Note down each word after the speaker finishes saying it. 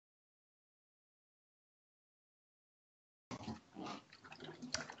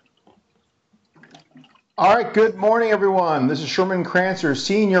All right, good morning, everyone. This is Sherman Crancer,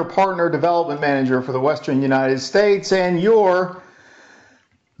 Senior Partner Development Manager for the Western United States, and your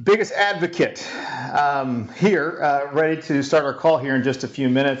biggest advocate here, ready to start our call here in just a few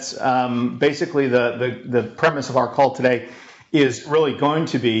minutes. Basically, the premise of our call today is really going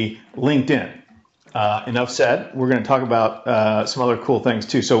to be LinkedIn. Enough said. We're going to talk about some other cool things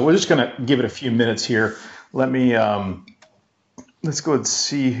too. So we're just going to give it a few minutes here. Let's go and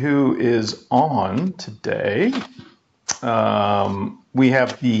see who is on today. We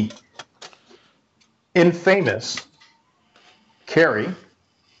have the infamous Kerry.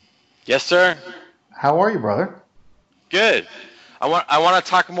 Yes, sir. How are you, brother? Good. I want to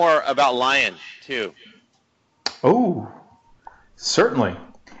talk more about Lion too. Oh, certainly.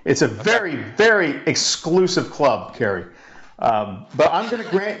 It's a very, very exclusive club, Kerry. But I'm going to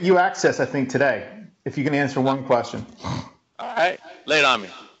grant you access, I think, today, if you can answer one question. All right, lay it on me.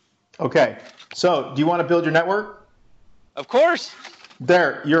 Okay. So, do you want to build your network? Of course.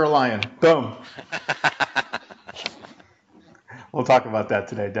 There, you're a lion. Boom. We'll talk about that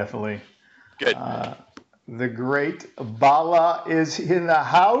today, definitely. Good. The great Bala is in the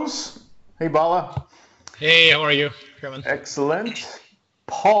house. Hey, Bala. Hey, how are you, Sherman? Excellent.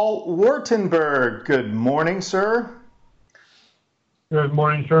 Paul Wartenberg. Good morning, sir. Good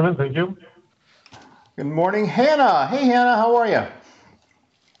morning, Sherman. Thank you. Good morning, Hannah. Hey, Hannah, how are you?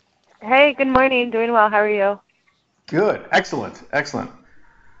 Hey, good morning. Doing well. How are you? Good. Excellent. Excellent.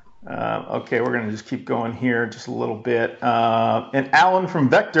 Okay, we're going to just keep going here just a little bit. And Alan from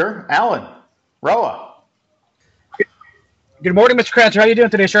Vector. Alan, Roa. Good morning, Mr. Crancer. How are you doing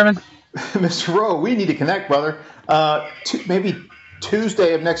today, Sherman? Mr. Roa, we need to connect, brother. Maybe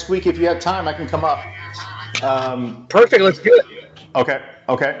Tuesday of next week, if you have time, I can come up. Perfect. Let's do it. Okay.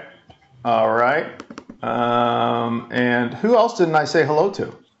 Okay. All right. And who else didn't I say hello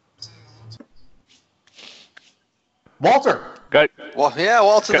to? Walter. Good. Well, yeah,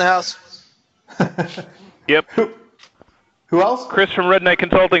 Walt's in the house. Yep. Who else? Chris from Red Knight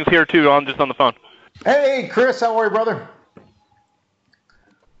Consulting's here too. I'm just on the phone. Hey, Chris. How are you, brother?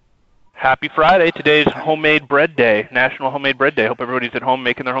 Happy Friday. Today's homemade bread day, National Homemade Bread Day. Hope everybody's at home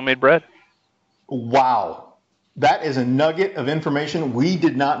making their homemade bread. Wow. That is a nugget of information we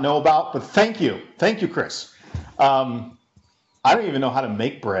did not know about, but thank you. Thank you, Chris. I don't even know how to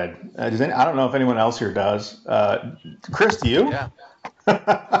make bread. I don't know if anyone else here does. Chris, do you? Yeah.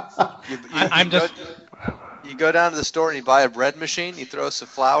 You go down to the store and you buy a bread machine. You throw some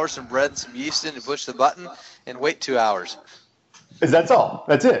flour, some bread, and some yeast in. You push the button and wait 2 hours. That's all.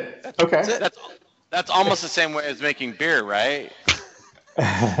 That's it. Okay. That's almost the same way as making beer, right?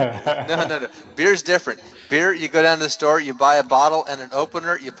 No. Beer's different. Beer, you go down to the store, you buy a bottle and an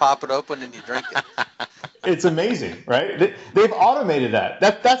opener, you pop it open, and you drink it. It's amazing, right? They've automated that.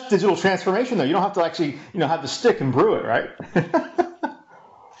 That's digital transformation, though. You don't have to actually, have the stick and brew it, right?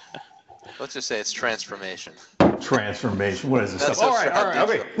 Let's just say it's transformation. Transformation. What is this That's stuff? All right.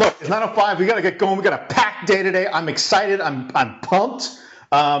 Okay. Look, it's 9:05. We got to get going. We got a packed day today. I'm excited. I'm pumped.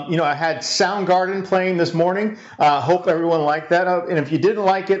 I had Soundgarden playing this morning. Hope everyone liked that. And if you didn't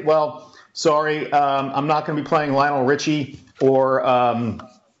like it, well, sorry. I'm not going to be playing Lionel Richie or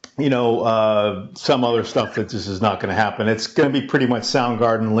some other stuff that just is not going to happen. It's going to be pretty much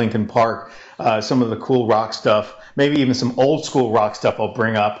Soundgarden, Linkin Park, some of the cool rock stuff, maybe even some old school rock stuff I'll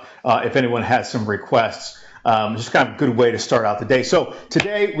bring up if anyone has some requests. Just kind of a good way to start out the day. So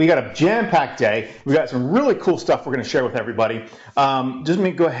today we got a jam-packed day. We got some really cool stuff we're going to share with everybody. Just let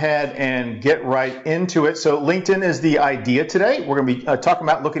me go ahead and get right into it. So LinkedIn is the idea today. We're going to be talking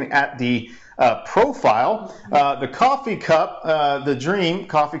about looking at the profile. The coffee cup, the dream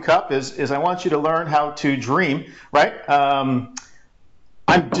coffee cup is I want you to learn how to dream, right?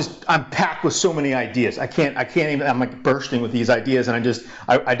 I'm packed with so many ideas. I can't even. I'm like bursting with these ideas, and I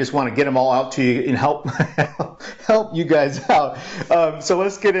just want to get them all out to you and help you guys out. So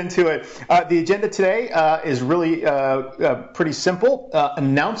let's get into it. The agenda today is really pretty simple.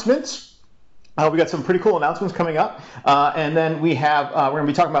 Announcements. We got some pretty cool announcements coming up, and then we're going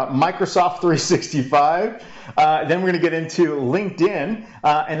to be talking about Microsoft 365. Then we're going to get into LinkedIn,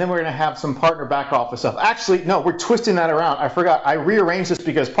 and then we're going to have some partner back office stuff. Actually, no, we're twisting that around. I forgot. I rearranged this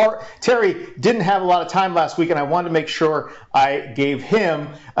because Terry didn't have a lot of time last week, and I wanted to make sure I gave him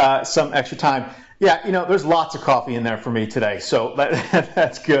some extra time. Yeah, there's lots of coffee in there for me today, so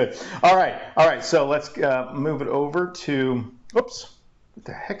that's good. All right. So let's move it over to. Oops, what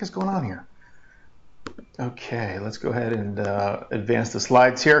the heck is going on here? Okay, let's go ahead and advance the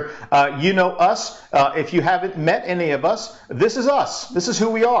slides here. You know us. If you haven't met any of us, this is us. This is who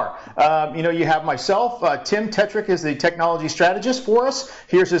we are. You have myself. Tim Tetrick is the technology strategist for us.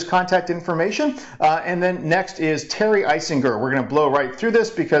 Here's his contact information. And then next is Terry Eisinger. We're going to blow right through this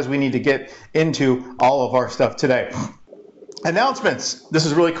because we need to get into all of our stuff today. Announcements. This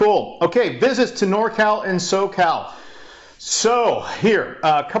is really cool. Okay, visits to NorCal and SoCal. So here,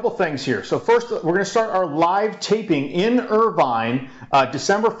 a couple things here. So first, we're going to start our live taping in Irvine,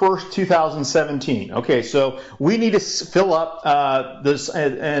 December 1st, 2017. Okay, so we need to fill up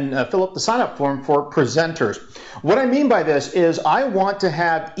fill up the sign-up form for presenters. What I mean by this is I want to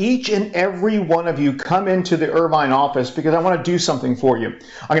have each and every one of you come into the Irvine office because I want to do something for you.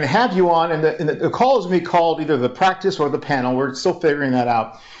 I'm going to have you on, and the call is going to be called either the practice or the panel. We're still figuring that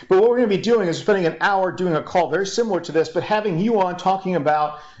out. But what we're going to be doing is spending an hour doing a call very similar to this, but having you on talking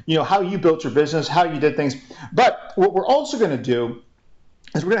about how you built your business, how you did things. But what we're also going to do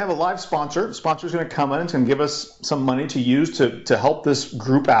is we're going to have a live sponsor. The sponsor is going to come in and it's going to give us some money to use to help this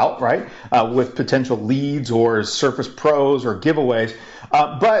group out, right, with potential leads or Surface Pros or giveaways.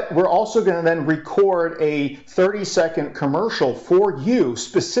 But we're also going to then record a 30-second commercial for you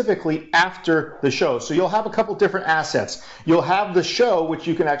specifically after the show. So you'll have a couple different assets. You'll have the show, which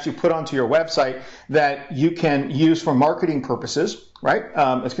you can actually put onto your website that you can use for marketing purposes. Right?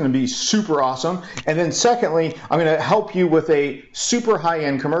 It's going to be super awesome. And then secondly, I'm going to help you with a super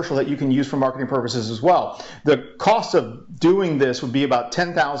high-end commercial that you can use for marketing purposes as well. The cost of doing this would be about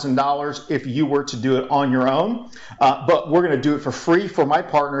 $10,000 if you were to do it on your own. But we're going to do it for free for my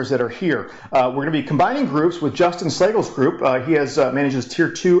partners that are here. We're going to be combining groups with Justin Slagle's group. He manages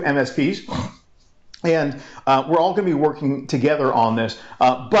Tier 2 MSPs. And we're all going to be working together on this,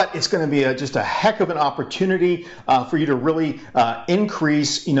 but it's going to be just a heck of an opportunity for you to really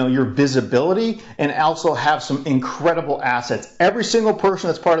increase, your visibility and also have some incredible assets. Every single person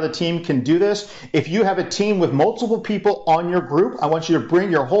that's part of the team can do this. If you have a team with multiple people on your group, I want you to bring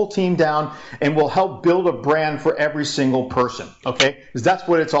your whole team down, and we'll help build a brand for every single person. Okay, because that's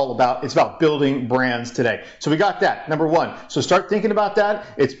what it's all about. It's about building brands today. So we got that, number one. So start thinking about that.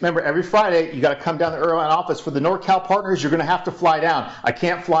 Remember, every Friday you got to come down the Irvine office. For the NorCal partners, you're going to have to fly down. I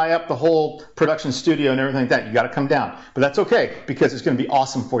can't fly up the whole production studio and everything like that. You got to come down, but that's okay because it's going to be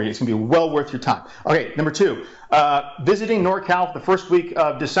awesome for you. It's going to be well worth your time. Okay, number two, visiting NorCal the first week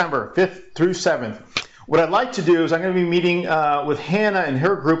of December, 5th through 7th. What I'd like to do is I'm going to be meeting with Hannah and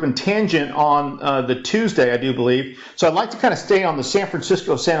her group in Tangent on the Tuesday, I do believe. So I'd like to kind of stay on the San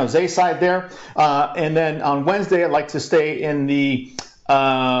Francisco, San Jose side there. And then on Wednesday, I'd like to stay in the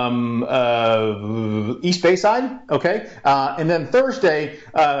East Bay side, okay? And then Thursday,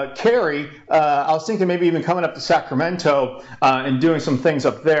 Carrie, I was thinking maybe even coming up to Sacramento and doing some things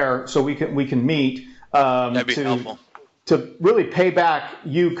up there so we can meet. That'd be helpful. To really pay back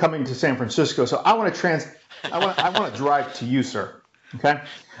you coming to San Francisco. So I want to drive to you, sir. Okay?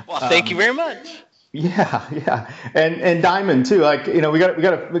 Well, thank you very much. Yeah, and Diamond too. We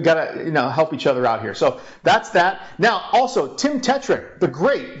gotta help each other out here. So that's that. Now, also Tim Tetrick,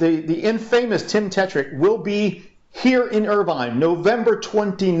 the infamous Tim Tetrick, will be here in Irvine, November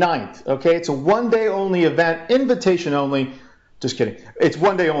 29th. Okay, it's a one-day only event, invitation only. Just kidding. It's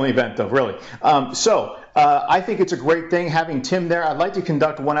one-day only event though, really. I think it's a great thing having Tim there. I'd like to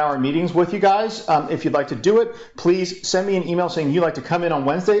conduct 1-hour meetings with you guys. If you'd like to do it, please send me an email saying you'd like to come in on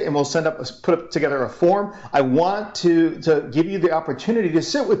Wednesday, and we'll put together a form. I want to give you the opportunity to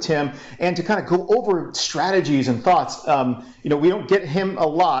sit with Tim and to kind of go over strategies and thoughts. We don't get him a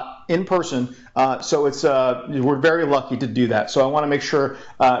lot in person, so we're very lucky to do that. So I want to make sure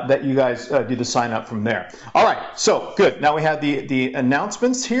that you guys do the sign up from there. All right, so good. Now we have the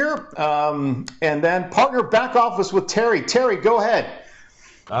announcements here, and then partner back office with Terry. Terry, go ahead.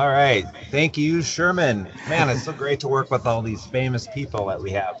 All right, thank you, Sherman. Man, it's so great to work with all these famous people that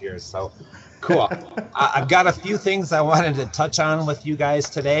we have here. So cool. I've got a few things I wanted to touch on with you guys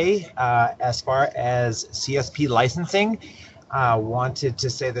today as far as CSP licensing. Wanted to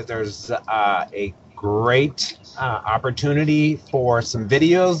say that there's a great opportunity for some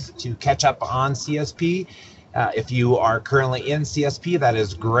videos to catch up on CSP. If you are currently in CSP, that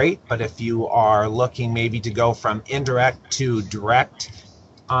is great. But if you are looking maybe to go from indirect to direct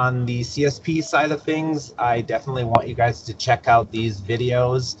on the CSP side of things, I definitely want you guys to check out these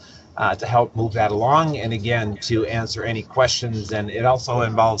videos to help move that along. And again, to answer any questions. And it also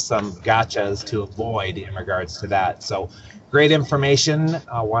involves some gotchas to avoid in regards to that. So great information.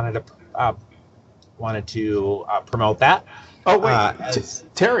 Wanted to promote that. Oh wait,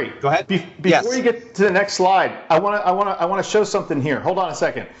 Terry, go ahead. Before you get to the next slide, I want to show something here. Hold on a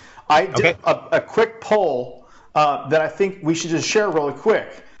second. I did Okay. a quick poll that I think we should just share really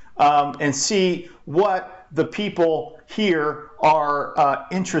quick and see what the people here are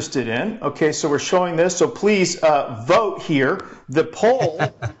interested in. Okay, so we're showing this. So please vote here. The poll,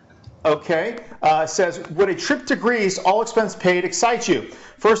 okay, says, would a trip to Greece, all expense paid, excite you?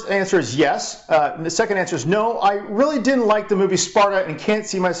 First answer is yes. The second answer is no. I really didn't like the movie Sparta and can't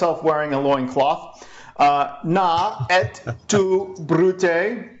see myself wearing a loincloth. Na et tu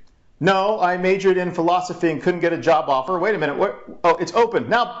brute. No, I majored in philosophy and couldn't get a job offer. Wait a minute. Oh, it's open.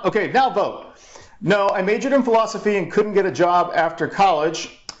 Now, okay, now vote. No, I majored in philosophy and couldn't get a job after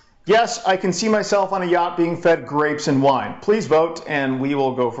college. Yes, I can see myself on a yacht being fed grapes and wine. Please vote, and we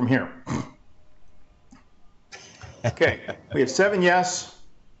will go from here. Okay, we have 7 yes.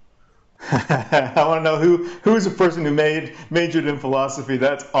 I want to know who's the person who majored in philosophy.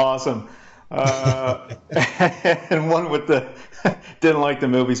 That's awesome. And one with the didn't like the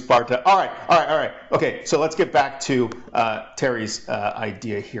movie Sparta. All right. Okay, so let's get back to Terry's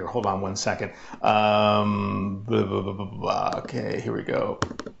idea here. Hold on one second. Okay, here we go.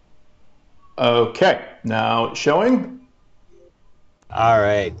 Okay, now it's showing. All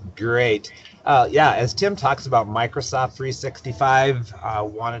right, great. Yeah, as Tim talks about Microsoft 365,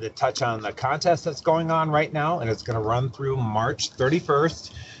 wanted to touch on the contest that's going on right now, and it's going to run through March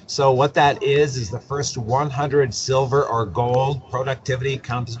 31st. So what that is the first 100 silver or gold productivity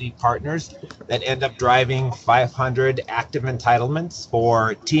company partners that end up driving 500 active entitlements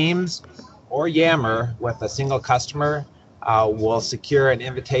for Teams or Yammer with a single customer will secure an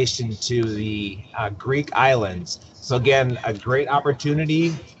invitation to the Greek islands. So again, a great opportunity,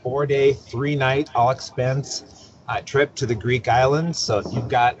 4-day, 3-night, all expense trip to the Greek islands. So if you've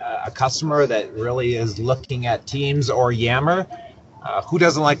got a customer that really is looking at Teams or Yammer, who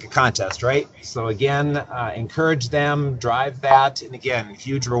doesn't like a contest, right? So again, encourage them, drive that, and again,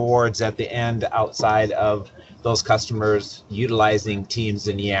 huge rewards at the end outside of those customers utilizing Teams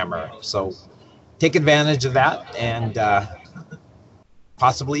and Yammer. So take advantage of that, and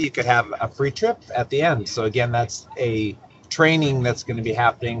possibly you could have a free trip at the end. So again, that's a training that's going to be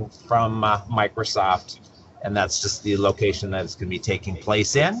happening from Microsoft, and that's just the location that it's going to be taking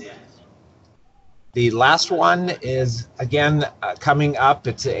place in. The last one is, again, coming up.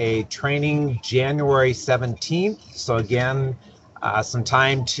 It's a training January 17th. So again, some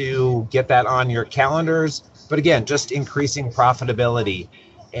time to get that on your calendars. But again, just increasing profitability.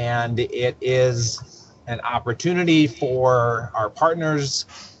 And it is an opportunity for our partners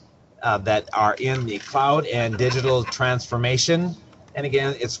that are in the cloud and digital transformation. And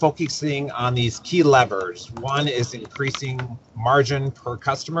again, it's focusing on these key levers. One is increasing margin per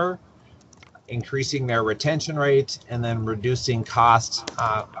customer, increasing their retention rate, and then reducing cost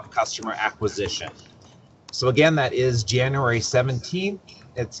of customer acquisition. So again, that is January 17th.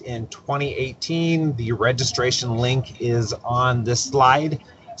 It's in 2018. The registration link is on this slide.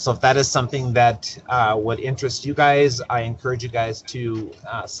 So if that is something that would interest you guys, I encourage you guys to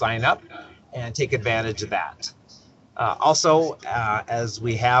sign up and take advantage of that. Also, as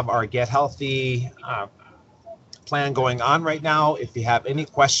we have our Get Healthy plan going on right now, if you have any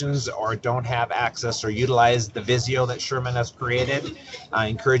questions or don't have access or utilize the Visio that Sherman has created, I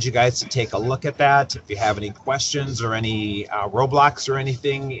encourage you guys to take a look at that. If you have any questions or any roadblocks or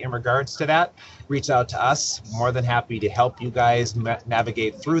anything in regards to that, reach out to us. More than happy to help you guys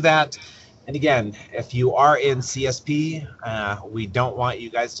navigate through that. And again, if you are in CSP, we don't want you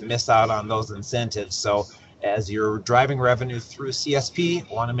guys to miss out on those incentives. So as you're driving revenue through CSP,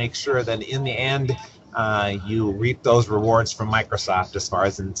 want to make sure that in the end, you reap those rewards from Microsoft as far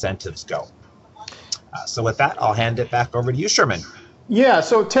as incentives go. So with that, I'll hand it back over to you, Sherman. Yeah,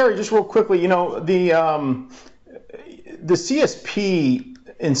 so Terry, just real quickly, the CSP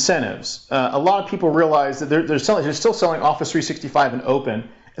incentives, a lot of people realize that they're still selling Office 365 and Open,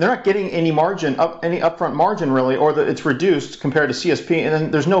 and they're not getting any margin, any upfront margin really, or that it's reduced compared to CSP, and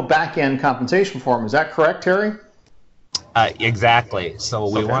then there's no back-end compensation for them. Is that correct, Terry? Exactly. So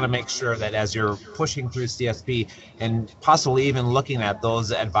we want to make sure that as you're pushing through CSP and possibly even looking at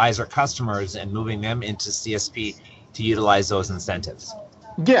those advisor customers and moving them into CSP to utilize those incentives.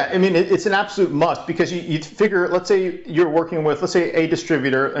 Yeah, I mean, it's an absolute must, because you figure, let's say you're working with, let's say, a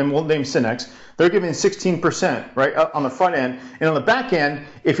distributor, and we'll name Synex. They're giving 16%, right, on the front end. And on the back end,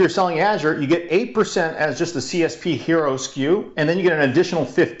 if you're selling Azure, you get 8% as just the CSP hero SKU, and then you get an additional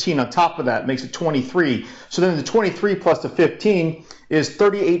 15 on top of that. It makes it 23. So then the 23 plus the 15 is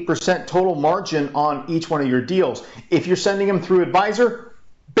 38% total margin on each one of your deals. If you're sending them through Advisor,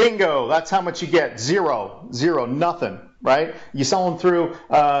 bingo, that's how much you get. Zero, nothing. right? You sell them through,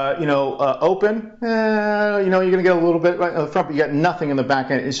 open, you're going to get a little bit right in the front, but you got nothing in the back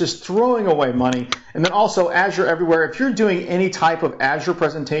end. It's just throwing away money. And then also Azure everywhere. If you're doing any type of Azure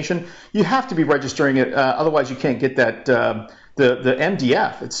presentation, you have to be registering it. Otherwise, you can't get that the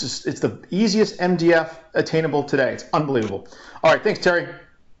MDF. It's the easiest MDF attainable today. It's unbelievable. All right, thanks, Terry.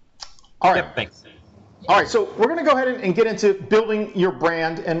 All right. Yep, thanks. All right, so we're going to go ahead and get into building your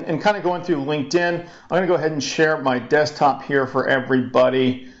brand and kind of going through LinkedIn. I'm going to go ahead and share my desktop here for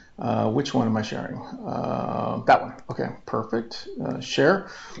everybody. Which one am I sharing? That one. Okay, perfect. Share.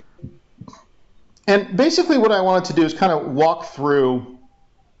 And basically what I wanted to do is kind of walk through,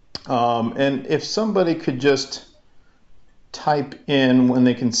 and if somebody could just type in when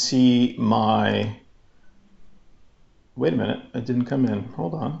they can see my, wait a minute, it didn't come in.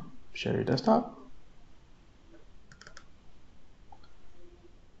 Hold on. Share your desktop.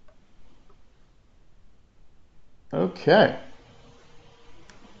 Okay.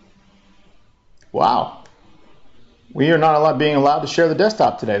 Wow. We are not being allowed to share the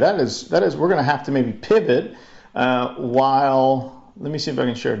desktop today. That is we're going to have to maybe pivot while, let me see if I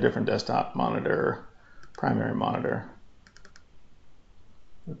can share a different desktop monitor, primary monitor.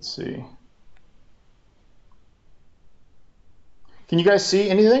 Let's see. Can you guys see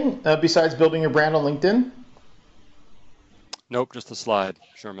anything besides building your brand on LinkedIn? Nope, just a slide,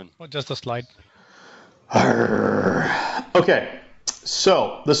 Sherman. Oh, just a slide. Okay,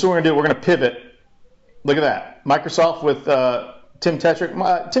 so this is what we're going to do. We're going to pivot. Look at that. Microsoft with Tim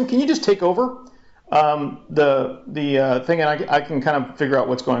Tetrick. Tim, can you just take over the thing, and I can kind of figure out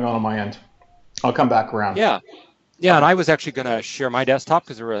what's going on my end. I'll come back around. Yeah, and I was actually going to share my desktop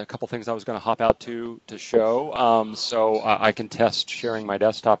because there were a couple things I was going to hop out to show. So I can test sharing my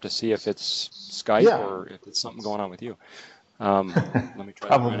desktop to see if it's Skype or if it's something going on with you. Let me try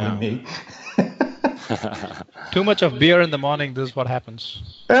Probably that right me. Too much of beer in the morning, this is what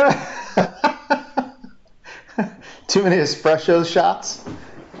happens. Too many espresso shots.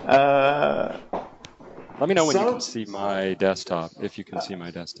 Let me know when you can see my desktop, if you can see my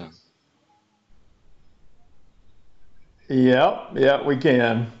desktop. Yeah, we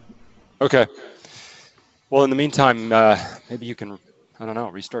can. Okay. Well, in the meantime, maybe you can, I don't know,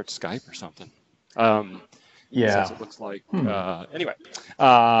 restart Skype or something. Yeah. Since it looks like, anyway,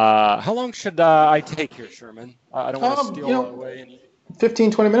 how long should I take here, Sherman? I don't want to steal away any.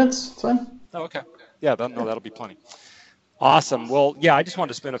 15, 20 minutes, it's fine. Oh, okay. Yeah, that'll be plenty. Awesome. Well, yeah, I just wanted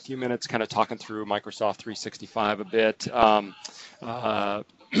to spend a few minutes kind of talking through Microsoft 365 a bit. A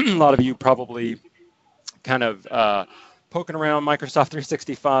lot of you probably kind of poking around Microsoft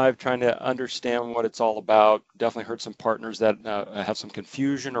 365, trying to understand what it's all about. Definitely heard some partners that have some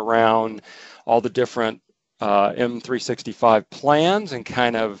confusion around all the different M365 plans and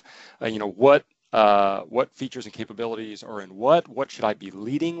kind of, what features and capabilities are in what should I be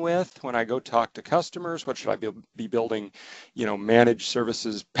leading with when I go talk to customers? What should I be building, managed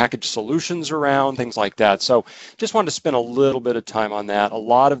services, package solutions around, things like that. So just wanted to spend a little bit of time on that. A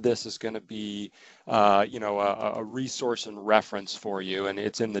lot of this is going to be, a resource and reference for you, and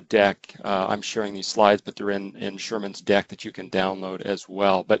it's in the deck. I'm sharing these slides, but they're in Sherman's deck that you can download as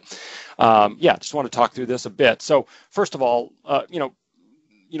well. But just want to talk through this a bit. So first of all,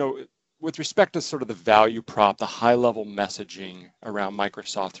 with respect to sort of the value prop, the high-level messaging around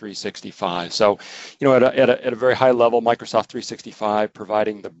Microsoft 365. So, at a very high level, Microsoft 365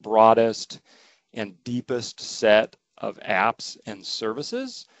 providing the broadest and deepest set of apps and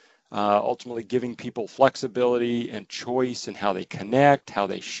services, ultimately giving people flexibility and choice in how they connect, how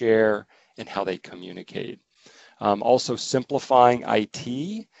they share, and how they communicate. Also simplifying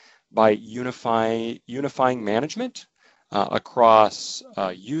IT by unifying management across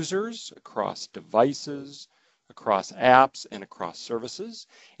users, across devices, across apps, and across services.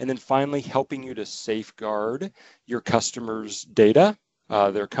 And then finally, helping you to safeguard your customers' data,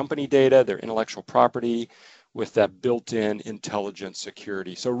 their company data, their intellectual property, with that built-in intelligent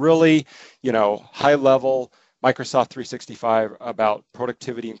security. So really, high level Microsoft 365 about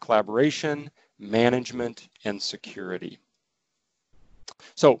productivity and collaboration, management, and security.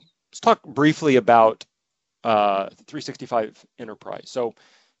 So let's talk briefly about 365 Enterprise. So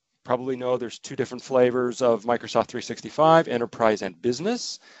probably know there's two different flavors of Microsoft 365, Enterprise and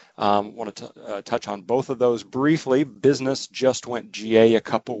Business. Want to touch on both of those briefly. Business just went GA a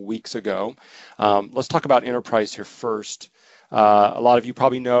couple weeks ago. Let's talk about Enterprise here first. A lot of you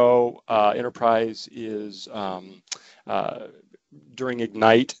probably know Enterprise is during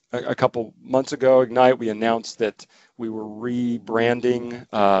Ignite a couple months ago. Ignite, we announced that we were rebranding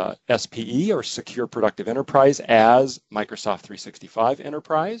SPE, or Secure Productive Enterprise, as Microsoft 365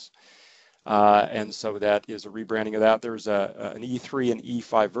 Enterprise. And so that is a rebranding of that. There's an E3 and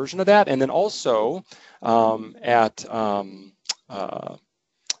E5 version of that. And then also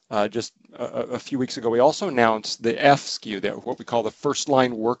just a few weeks ago, we also announced the F SKU, what we call the first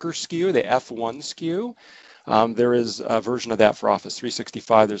line worker SKU, the F1 SKU. There is a version of that for Office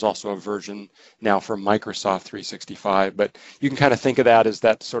 365. There's also a version now for Microsoft 365, but you can kind of think of that as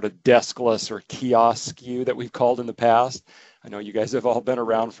that sort of deskless or kiosk SKU that we've called in the past. I know you guys have all been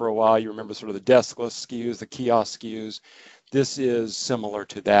around for a while. You remember sort of the deskless SKUs, the kiosk SKUs. This is similar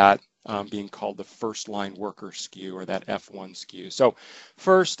to that, being called the first line worker SKU, or that F1 SKU. So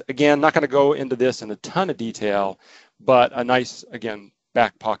first, again, not going to go into this in a ton of detail, but a nice, again,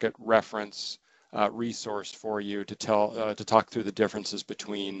 back pocket reference resource for you to talk through the differences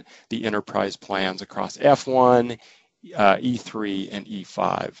between the enterprise plans across F1, E3, and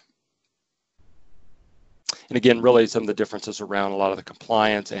E5. And again, really some of the differences around a lot of the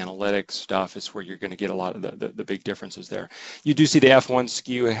compliance analytics stuff is where you're going to get a lot of the big differences there. You do see the F1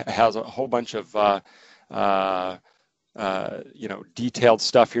 SKU has a whole bunch of detailed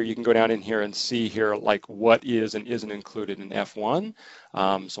stuff here. You can go down in here and see here like what is and isn't included in F1.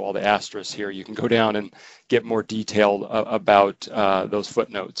 So all the asterisks here, you can go down and get more detailed about those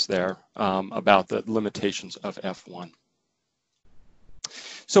footnotes there about the limitations of F1.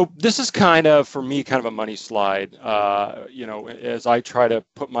 So this is kind of, for me, kind of a money slide, as I try to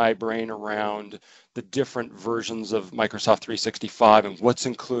put my brain around the different versions of Microsoft 365 and what's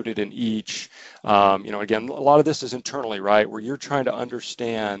included in each. Again, a lot of this is internally, right, where you're trying to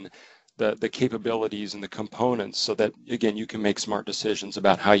understand the capabilities and the components so that, again, you can make smart decisions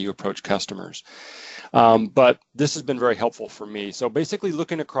about how you approach customers. But this has been very helpful for me. So basically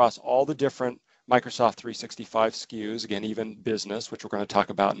looking across all the different Microsoft 365 SKUs, again, even business, which we're going to talk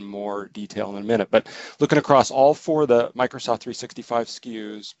about in more detail in a minute, but looking across all four of the Microsoft 365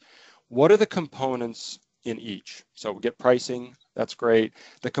 SKUs, what are the components in each? So we get pricing, that's great.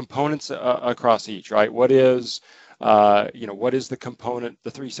 The components across each, right? What is, what is the component,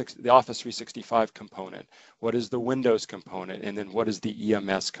 the Office 365 component? What is the Windows component? And then what is the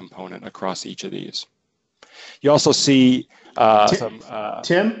EMS component across each of these? You also see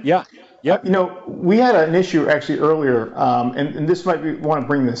Tim? Yeah. Yep. We had an issue actually earlier, and this might be, want to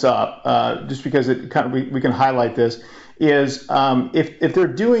bring this up just because it kind of we can highlight this. Is if they're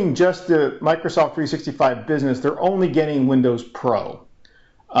doing just the Microsoft 365 Business, they're only getting Windows Pro.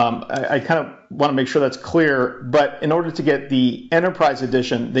 I kind of want to make sure that's clear. But in order to get the Enterprise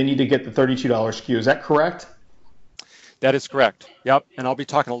Edition, they need to get the $32 SKU. Is that correct? That is correct. Yep. And I'll be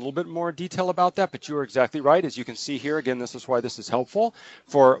talking a little bit more detail about that, but you are exactly right. As you can see here, again, this is why this is helpful.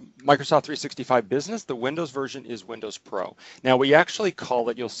 For Microsoft 365 Business, the Windows version is Windows Pro. Now, we actually call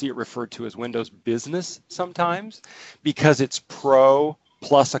it, you'll see it referred to as Windows Business sometimes, because it's Pro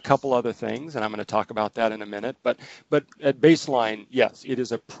plus a couple other things, and I'm going to talk about that in a minute. But at baseline, yes, it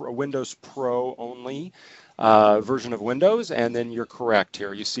is a Windows Pro only version of Windows, and then you're correct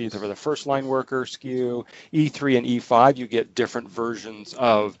here. You see for the first line worker SKU, E3 and E5, you get different versions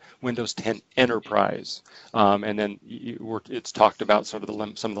of Windows 10 Enterprise, and then it's talked about sort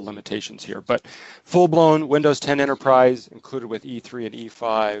of some of the limitations here. But full-blown Windows 10 Enterprise included with E3 and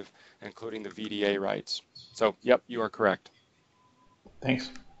E5, including the VDA rights. So, yep, you are correct.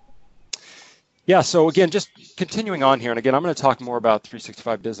 Thanks. Yeah, so again, just continuing on here, and again, I'm going to talk more about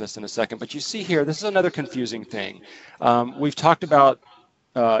 365 Business in a second, but you see here, this is another confusing thing. We've talked about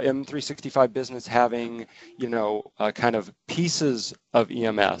M365 Business having, kind of pieces of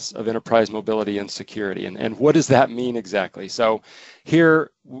EMS, of enterprise mobility and security, and what does that mean exactly? So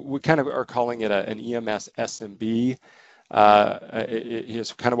here, we kind of are calling it an EMS SMB. It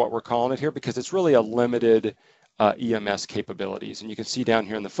is kind of what we're calling it here, because it's really a limited EMS capabilities. And you can see down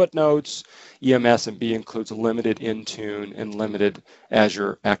here in the footnotes, EMS and B includes limited Intune and limited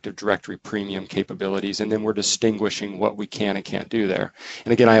Azure Active Directory Premium capabilities. And then we're distinguishing what we can and can't do there.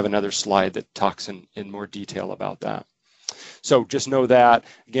 And again, I have another slide that talks in more detail about that. So just know that,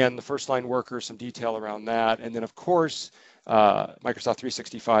 again, the first line worker, some detail around that. And then, of course, Microsoft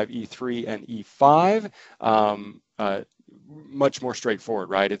 365 E3 and E5, much more straightforward,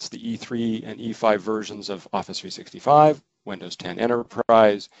 right? It's the E3 and E5 versions of Office 365, Windows 10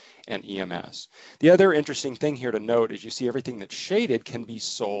 Enterprise, and EMS. The other interesting thing here to note is you see everything that's shaded can be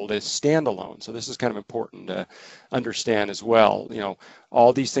sold as standalone. So this is kind of important to understand as well.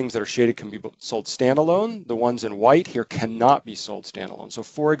 All these things that are shaded can be sold standalone. The ones in white here cannot be sold standalone. So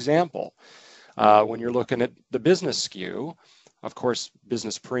for example, when you're looking at the business SKU, of course,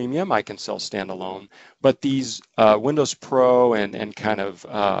 Business Premium, I can sell standalone, but these Windows Pro and kind of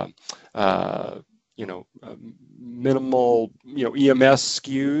minimal, EMS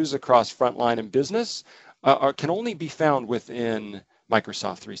SKUs across frontline and business can only be found within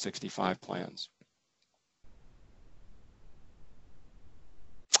Microsoft 365 plans.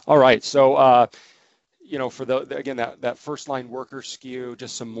 All right, so for again that first line worker SKU,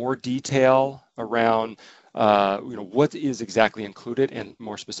 just some more detail around what is exactly included, and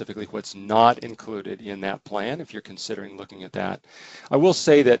more specifically what's not included in that plan if you're considering looking at that. I will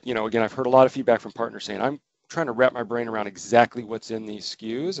say that again, I've heard a lot of feedback from partners saying I'm trying to wrap my brain around exactly what's in these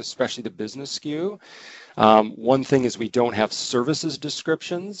SKUs, especially the business SKU. One thing is we don't have services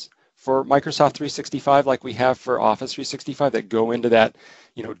descriptions for Microsoft 365 like we have for Office 365 that go into that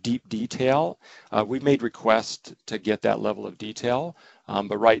deep detail. We've made requests to get that level of detail,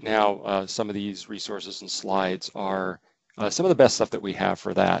 but right now some of these resources and slides are some of the best stuff that we have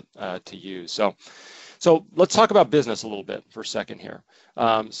for that to use. So let's talk about business a little bit for a second here.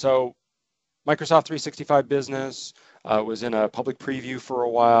 So Microsoft 365 Business was in a public preview for a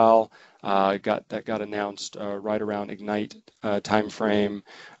while. That got announced right around Ignite timeframe,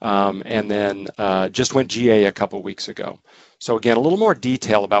 and then just went GA a couple weeks ago. So again, a little more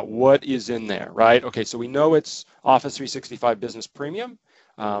detail about what is in there, right? Okay, so we know it's Office 365 Business Premium.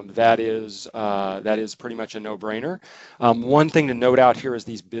 That is pretty much a no-brainer. One thing to note out here is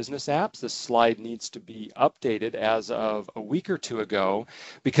these business apps. This slide needs to be updated as of a week or two ago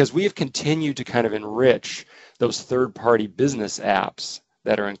because we have continued to kind of enrich those third-party business apps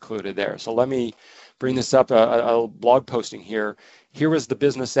that are included there. So let me bring this up, a blog posting here. Here was the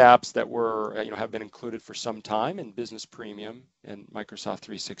business apps that were, have been included for some time in Business Premium and Microsoft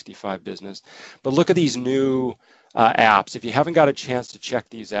 365 Business. But look at these new apps. If you haven't got a chance to check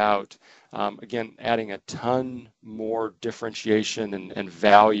these out, again, adding a ton more differentiation and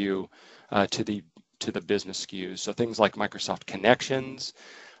value to the business SKUs. So things like Microsoft Connections,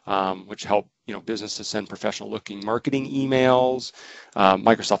 which help businesses send professional-looking marketing emails,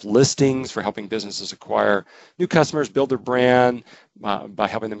 Microsoft Listings for helping businesses acquire new customers, build their brand by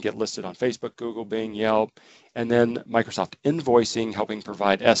helping them get listed on Facebook, Google, Bing, Yelp, and then Microsoft Invoicing, helping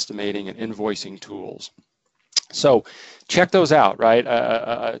provide estimating and invoicing tools. So check those out, right?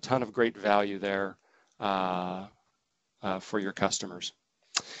 A ton of great value there for your customers.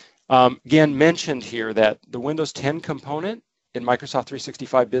 Again, mentioned here that the Windows 10 component in Microsoft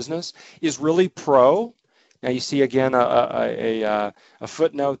 365 Business is really pro. Now you see again a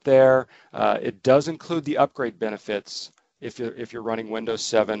footnote there. It does include the upgrade benefits if you're running Windows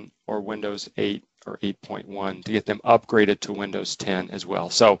 7 or Windows 8 or 8.1 to get them upgraded to Windows 10 as well.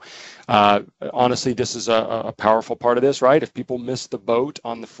 So honestly, this is a powerful part of this, right? If people miss the boat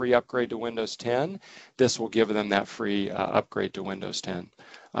on the free upgrade to Windows 10, this will give them that free upgrade to Windows 10.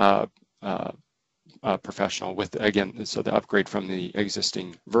 Professional with, again, so the upgrade from the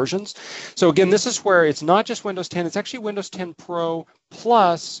existing versions. So again, this is where it's not just Windows 10, it's actually Windows 10 Pro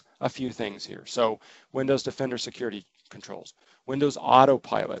plus a few things here. So Windows Defender security controls, Windows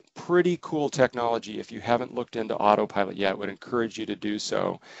Autopilot, pretty cool technology. If you haven't looked into Autopilot yet, would encourage you to do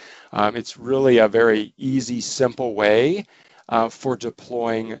so. It's really a very easy, simple way for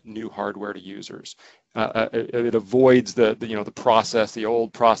deploying new hardware to users. It avoids the process, the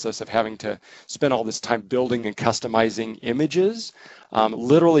old process of having to spend all this time building and customizing images.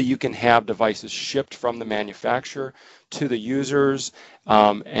 Literally, you can have devices shipped from the manufacturer to the users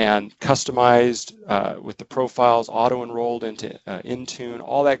and customized with the profiles, auto-enrolled into Intune,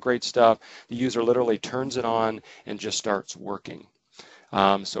 all that great stuff. The user literally turns it on and just starts working.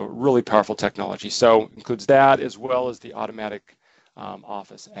 So really powerful technology. So includes that as well as the automatic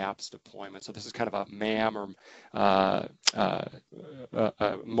Office apps deployment. So this is kind of a MAM or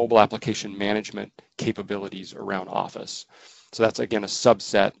mobile application management capabilities around Office. So that's again a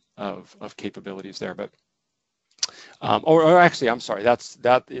subset of capabilities there. But or actually, I'm sorry,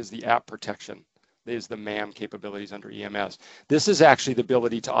 that is the app protection. Is the MAM capabilities under EMS. This is actually the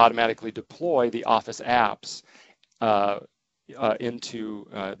ability to automatically deploy the Office apps into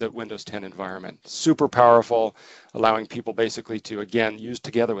the Windows 10 environment. Super powerful, allowing people basically to, again, use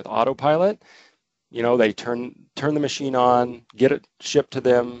together with Autopilot. They turn the machine on, get it shipped to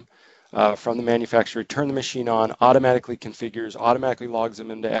them from the manufacturer, turn the machine on, automatically configures, automatically logs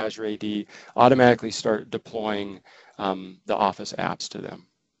them into Azure AD, automatically start deploying the Office apps to them.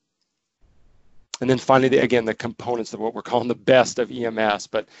 And then finally, again, the components of what we're calling the best of EMS,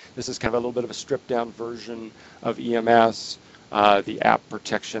 but this is kind of a little bit of a stripped down version of EMS. The app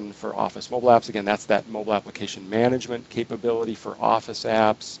protection for Office mobile apps. Again, that's that mobile application management capability for Office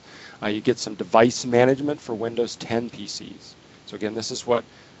apps. You get some device management for Windows 10 PCs. So again, this is what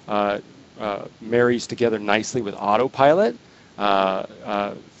marries together nicely with Autopilot.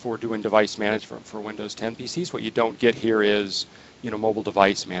 for doing device management for Windows 10 PCs. What you don't get here is, mobile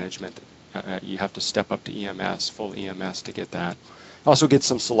device management. You have to step up to EMS, full EMS to get that. Also get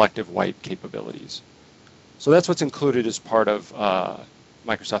some selective wipe capabilities. So that's what's included as part of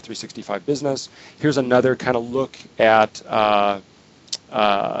Microsoft 365 Business. Here's another kind of look at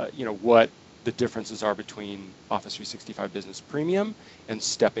what the differences are between Office 365 Business Premium and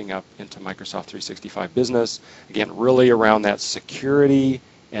stepping up into Microsoft 365 Business. Again, really around that security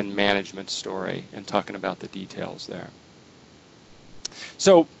and management story and talking about the details there.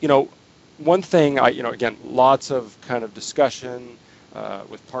 So, one thing, again, lots of kind of discussion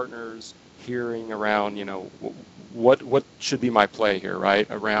with partners, hearing around, what should be my play here, right?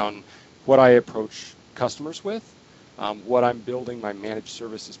 Around what I approach customers with, what I'm building my managed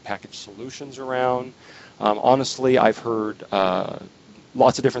services package solutions around. Honestly, I've heard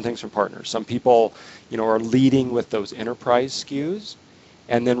lots of different things from partners. Some people, are leading with those enterprise SKUs,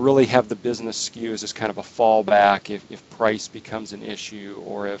 and then really have the business SKUs as kind of a fallback if price becomes an issue,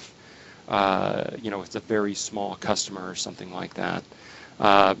 or if it's a very small customer or something like that.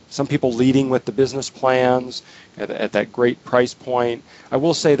 Some people leading with the business plans at that great price point. I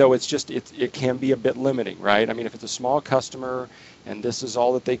will say though, it can be a bit limiting, right? I mean, if it's a small customer and this is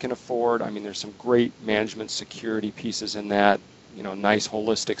all that they can afford, I mean, there's some great management security pieces in that, nice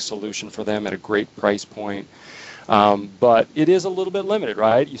holistic solution for them at a great price point. But it is a little bit limited,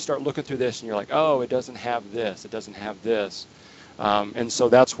 right? You start looking through this and you're like, oh, it doesn't have this, it doesn't have this. And so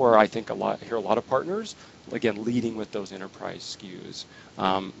that's where I think hear a lot of partners, again, leading with those enterprise SKUs,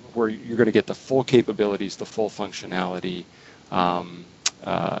 where you're going to get the full capabilities, the full functionality,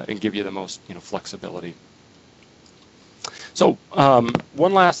 and give you the most flexibility. So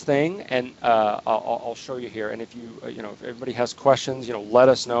one last thing, and I'll show you here. And if if everybody has questions, let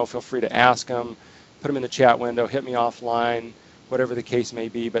us know. Feel free to ask them, put them in the chat window, hit me offline, whatever the case may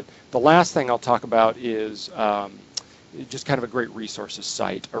be. But the last thing I'll talk about is just kind of a great resources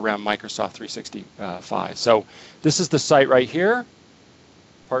site around Microsoft 365. So this is the site right here,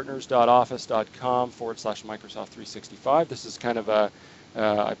 partners.office.com/Microsoft 365. This is kind of I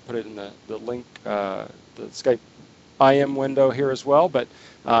put it in the link, the Skype IM window here as well. But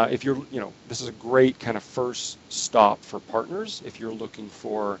if you're, this is a great kind of first stop for partners if you're looking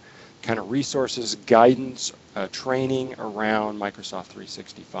for kind of resources, guidance, training around Microsoft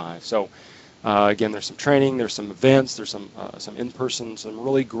 365. So again, there's some training, there's some events, there's some in-person, some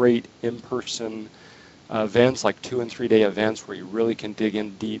really great in-person events, like 2- and 3-day events where you really can dig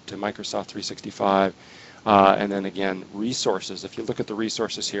in deep to Microsoft 365. And then again, resources. If you look at the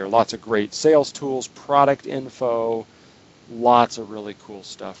resources here, lots of great sales tools, product info, lots of really cool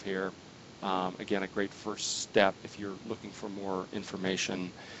stuff here. Again, a great first step if you're looking for more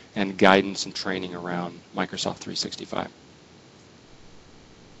information and guidance and training around Microsoft 365.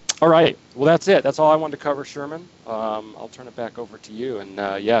 All right, well, that's it. That's all I wanted to cover, Sherman. I'll turn it back over to you. And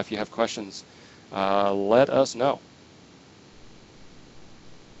yeah, if you have questions, let us know.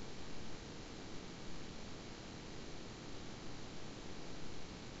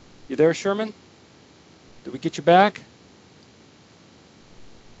 You there, Sherman? Did we get you back?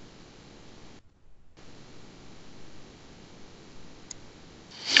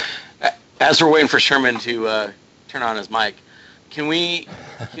 As we're waiting for Sherman to turn on his mic, can we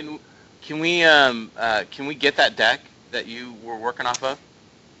get that deck that you were working off of?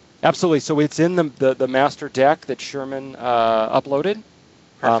 Absolutely. So it's in the master deck that Sherman uploaded.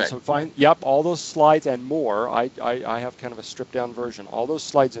 Perfect. So find, yep, all those slides and more. I have kind of a stripped down version. All those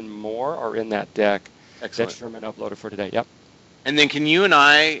slides and more are in that deck. Excellent. That Sherman uploaded for today. Yep. And then can you and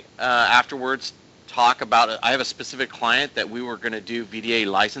I afterwards talk about it? I have a specific client that we were going to do VDA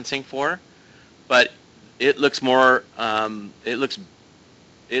licensing for, but it looks more. It looks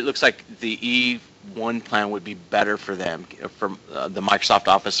like the E1 plan would be better for them. From the Microsoft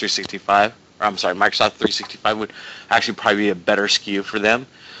Office 365. Or I'm sorry, Microsoft 365 would actually probably be a better SKU for them.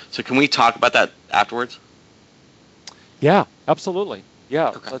 So can we talk about that afterwards? Yeah, absolutely. Yeah,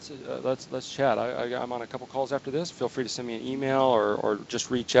 okay. Let's chat. I'm on a couple calls after this. Feel free to send me an email or just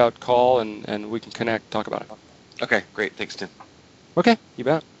reach out, call, and we can connect, talk about it. Okay, great. Thanks, Tim. Okay, you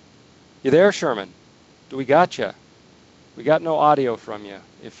bet. You there, Sherman? We got you. We got no audio from you.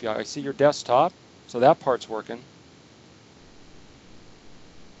 If I see your desktop, so that part's working.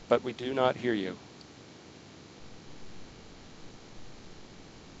 But we do not hear you.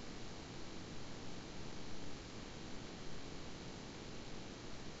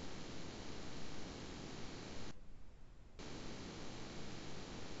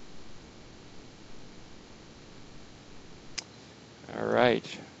 All right.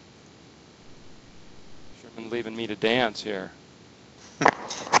 Sherman leaving me to dance here.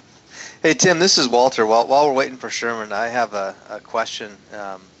 Hey, Tim, this is Walter. While we're waiting for Sherman, I have a question,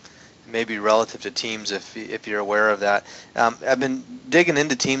 maybe relative to Teams, if you're aware of that. I've been digging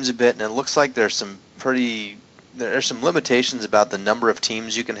into Teams a bit, and it looks like there's some limitations about the number of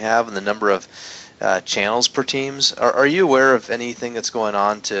teams you can have and the number of channels per teams. Are you aware of anything that's going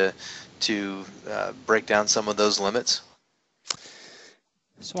on to break down some of those limits?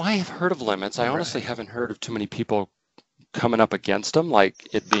 So I have heard of limits. I honestly haven't heard of too many people coming up against them, like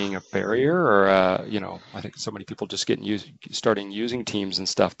it being a barrier, or I think so many people just starting using Teams and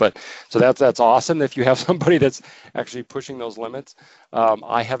stuff. But so that's awesome if you have somebody that's actually pushing those limits.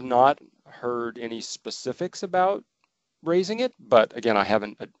 I have not heard any specifics about raising it, but again, I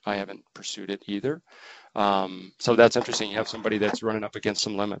haven't pursued it either. So that's interesting. You have somebody that's running up against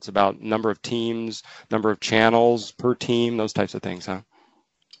some limits about number of teams, number of channels per team, those types of things, huh?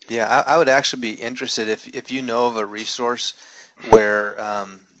 Yeah, I would actually be interested if you know of a resource where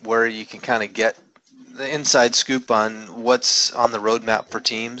you can kind of get the inside scoop on what's on the roadmap for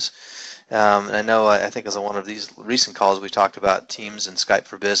Teams. And I know, I think as on one of these recent calls we talked about Teams and Skype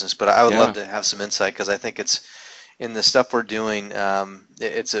for Business, but I would love to have some insight, because I think it's in the stuff we're doing,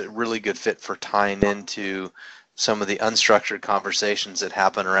 it's a really good fit for tying into some of the unstructured conversations that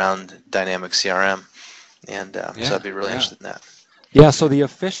happen around dynamic CRM. And so I'd be really interested in that. Yeah, so the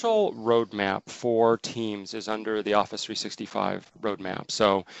official roadmap for Teams is under the Office 365 roadmap.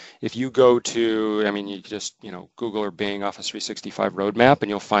 So if you go to, you just, Google or Bing Office 365 roadmap, and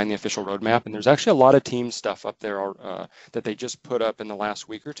you'll find the official roadmap. And there's actually a lot of Teams stuff up there that they just put up in the last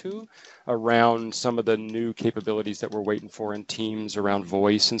week or two around some of the new capabilities that we're waiting for in Teams around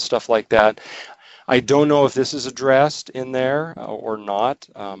voice and stuff like that. I don't know if this is addressed in there or not.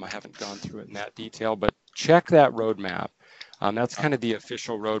 I haven't gone through it in that detail, but check that roadmap. That's kind of the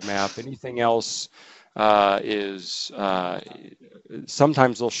official roadmap. Anything else is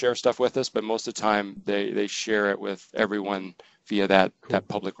sometimes they'll share stuff with us, but most of the time they share it with everyone via that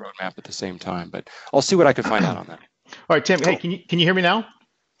public roadmap at the same time. But I'll see what I can find out on that. All right, Tim. Hey, can you hear me now?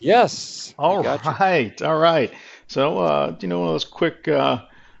 Yes. All right. So one of those quick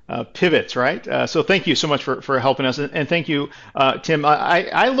pivots, right? So thank you so much for helping us, and thank you, Tim.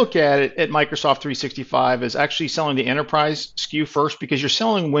 I look at it at Microsoft 365 as actually selling the enterprise SKU first, because you're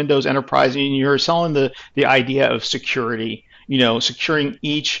selling Windows Enterprise and you're selling the idea of security. Securing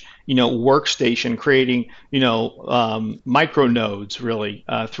each workstation, creating micro nodes really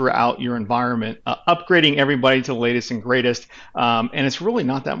throughout your environment, upgrading everybody to the latest and greatest, and it's really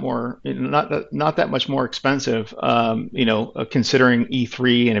not that much more expensive, considering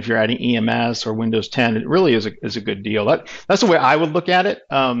E3, and if you're adding EMS or Windows 10, it really is a good deal. That's the way I would look at it.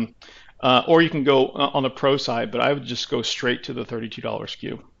 Or you can go on the pro side, but I would just go straight to the $32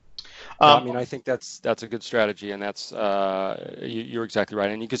 SKU. I think that's a good strategy, and that's you're exactly right.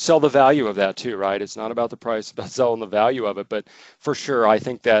 And you could sell the value of that too, right? It's not about the price, it's about selling the value of it. But for sure, I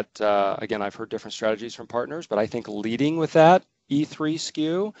think that again, I've heard different strategies from partners, but I think leading with that E3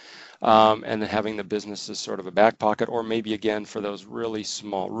 SKU, and then having the business as sort of a back pocket, or maybe again for those really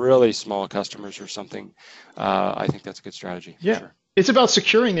small customers or something, I think that's a good strategy. Yeah. For sure. It's about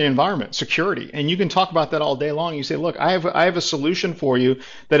securing the environment, security, and you can talk about that all day long. You say, look, I have a solution for you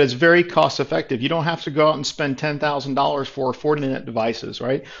that is very cost effective. You don't have to go out and spend $10,000 for Fortinet devices,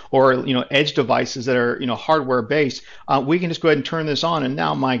 right? Or edge devices that are hardware based. We can just go ahead and turn this on, and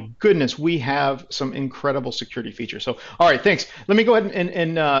now, my goodness, we have some incredible security features. So, all right, thanks. Let me go ahead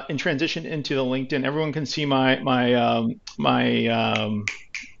and transition into the LinkedIn. Everyone can see my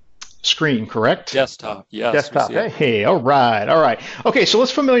screen, correct? Desktop, yes. Desktop. Hey, all right. Okay, so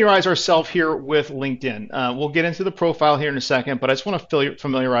let's familiarize ourselves here with LinkedIn. We'll get into the profile here in a second, but I just want to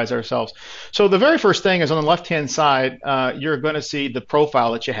familiarize ourselves. So the very first thing is on the left-hand side, you're going to see the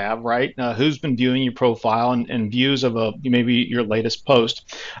profile that you have, right? Who's been viewing your profile and views of maybe your latest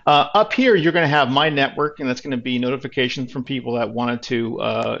post. Up here, you're going to have My Network, and that's going to be notifications from people that wanted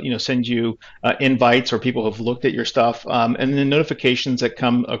to, send you invites, or people who have looked at your stuff, and then notifications that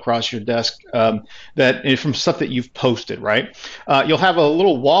come across your desk that from stuff that you've posted, right? You'll have a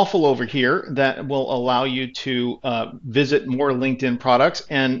little waffle over here that will allow you to visit more LinkedIn products,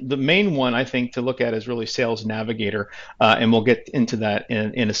 and the main one I think to look at is really Sales Navigator, and we'll get into that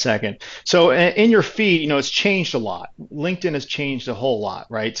in a second. So in your feed, it's changed a lot. LinkedIn has changed a whole lot,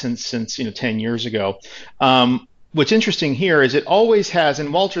 right, since 10 years ago. What's interesting here is it always has,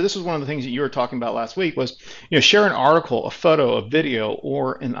 and Walter, this is one of the things that you were talking about last week, was share an article, a photo, a video,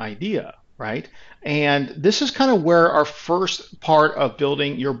 or an idea, right? And this is kind of where our first part of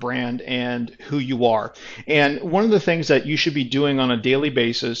building your brand and who you are. And one of the things that you should be doing on a daily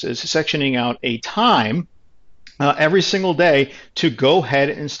basis is sectioning out a time every single day to go ahead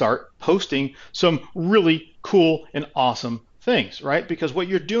and start posting some really cool and awesome things, right? Because what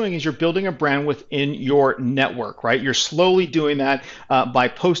you're doing is you're building a brand within your network, right? You're slowly doing that by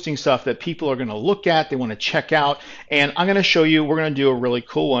posting stuff that people are going to look at, they want to check out. And I'm going to show you, we're going to do a really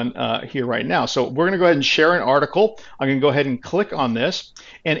cool one here right now. So we're going to go ahead and share an article. I'm going to go ahead and click on this.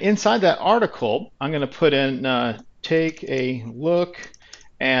 And inside that article, I'm going to put in, take a look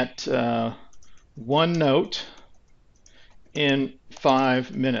at OneNote in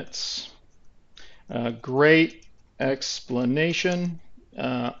 5 minutes. Great explanation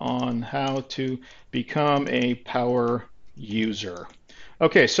on how to become a power user.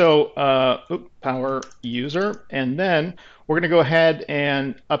 Okay, so power user, and then we're going to go ahead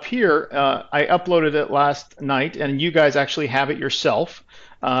and up here, I uploaded it last night, and you guys actually have it yourself.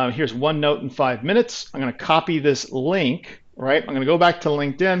 Here's OneNote in 5 minutes. I'm going to copy this link. Right, I'm going to go back to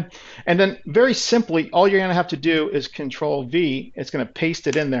LinkedIn, and then very simply, all you're going to have to do is Control V. It's going to paste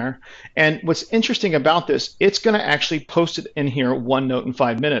it in there. And what's interesting about this, it's going to actually post it in here, OneNote in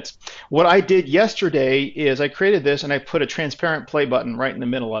 5 minutes. What I did yesterday is I created this and I put a transparent play button right in the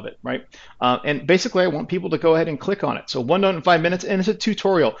middle of it, right? And basically, I want people to go ahead and click on it. So OneNote in 5 minutes, and it's a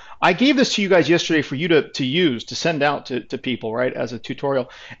tutorial. I gave this to you guys yesterday for you to use, to send out to people, right, as a tutorial.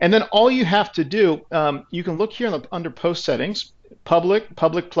 And then all you have to do, you can look here under post settings, public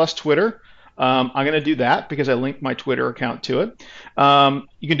plus Twitter. I'm going to do that because I linked my Twitter account to it.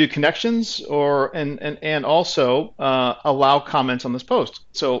 You can do connections and also allow comments on this post.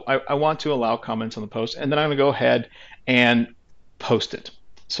 So I want to allow comments on the post, and then I'm going to go ahead and post it.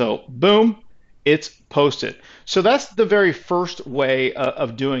 So boom, it's posted. So that's the very first way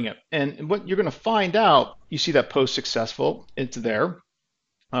of doing it. And what you're going to find out, you see that post successful, it's there.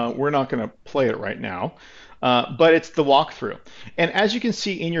 We're not going to play it right now. But it's the walkthrough. And as you can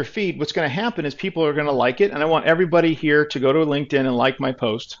see in your feed, what's going to happen is people are going to like it. And I want everybody here to go to LinkedIn and like my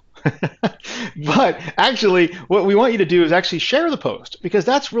post. But actually, what we want you to do is actually share the post, because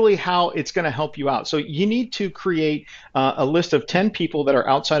that's really how it's going to help you out. So you need to create a list of 10 people that are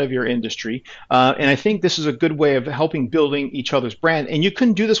outside of your industry. And I think this is a good way of helping building each other's brand. And you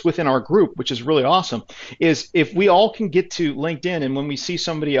can do this within our group, which is really awesome, is if we all can get to LinkedIn, and when we see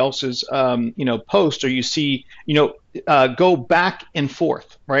somebody else's post, or you see, go back and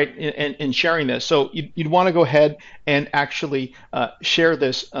forth, right, in sharing this. So you'd want to go ahead and actually share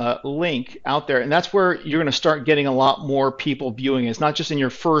this link out there, and that's where you're going to start getting a lot more people viewing it. It's not just in your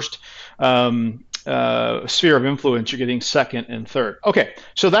first sphere of influence, you're getting second and third. Okay,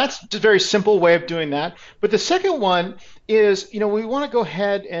 so that's just a very simple way of doing that. But the second one is, we want to go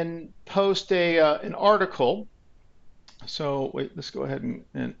ahead and post an article. So wait, let's go ahead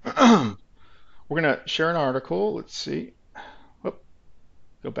and we're going to share an article. Let's see. Whoop.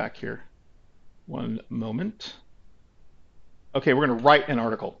 Go back here. One moment. Okay, we're going to write an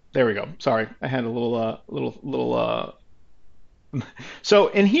article. There we go. Sorry, I had a little. So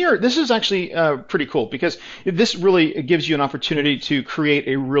in here, this is actually pretty cool, because this really gives you an opportunity to create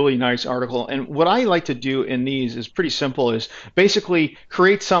a really nice article. And what I like to do in these is pretty simple, is basically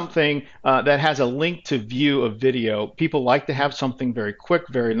create something that has a link to view a video. People like to have something very quick,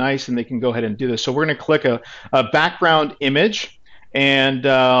 very nice, and they can go ahead and do this. So we're going to click a background image, and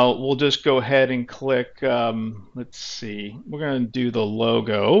we'll just go ahead and click, let's see, we're going to do the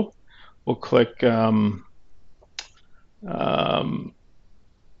logo. We'll click, we'll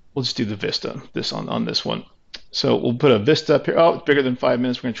just do the Vista, this on this one. So we'll put a Vista up here. Oh, it's bigger than 5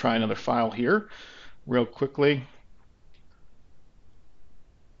 minutes. We're going to try another file here real quickly.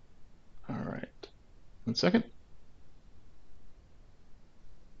 All right, 1 second.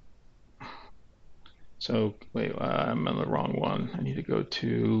 So wait, I'm on the wrong one. I need to go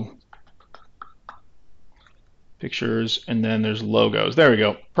to pictures, and then there's logos. There we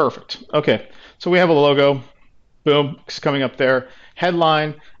go. Perfect. Okay, so we have a logo. Boom, it's coming up there.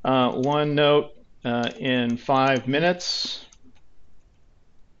 Headline, OneNote in 5 minutes.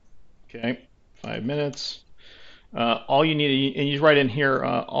 Okay, 5 minutes. All you need, and you write in here,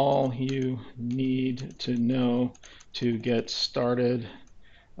 all you need to know to get started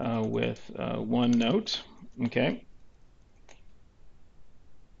with OneNote. Okay.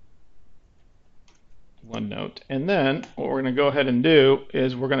 OneNote. And then what we're going to go ahead and do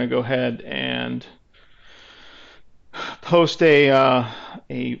is we're going to go ahead and post a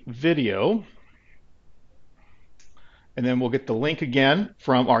video, and then we'll get the link again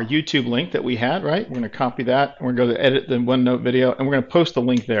from our YouTube link that we had, right? We're going to copy that, and we're going to go to edit the OneNote video, and we're going to post the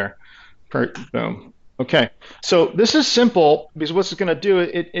link there. Boom. Okay, so this is simple, because what's it's going to do,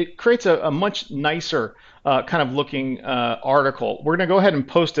 it creates a much nicer kind of looking article. We're going to go ahead and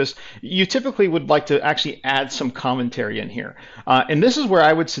post this. You typically would like to actually add some commentary in here. And this is where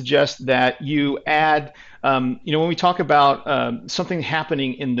I would suggest that you add, when we talk about something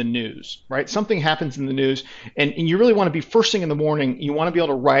happening in the news, right? Something happens in the news, and you really want to be first thing in the morning. You want to be able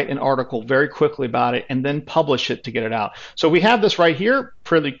to write an article very quickly about it and then publish it to get it out. So we have this right here,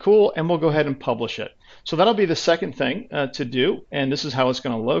 pretty cool, and we'll go ahead and publish it. So that'll be the second thing to do, and this is how it's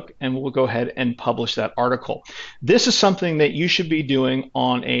going to look, and we'll go ahead and publish that article. This is something that you should be doing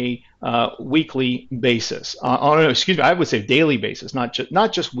on a weekly basis. I would say daily basis, not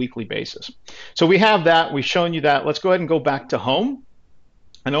just weekly basis. So we have that. We've shown you that. Let's go ahead and go back to home.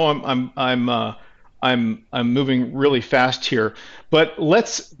 I know I'm moving really fast here, but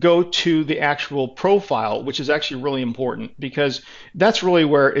let's go to the actual profile, which is actually really important because that's really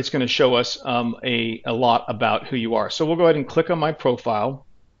where it's going to show us a lot about who you are. So we'll go ahead and click on my profile,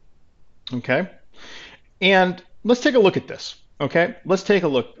 okay? And let's take a look at this, okay? Let's take a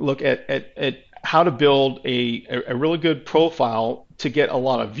look at how to build a really good profile to get a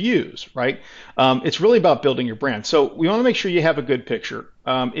lot of views, right? It's really about building your brand. So we want to make sure you have a good picture.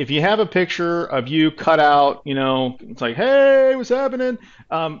 If you have a picture of you cut out, it's like, hey, what's happening?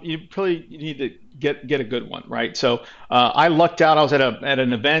 You need to get a good one, right? So I lucked out. I was at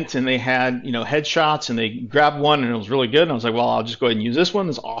an event and they had headshots and they grabbed one and it was really good. And I was like, well, I'll just go ahead and use this one.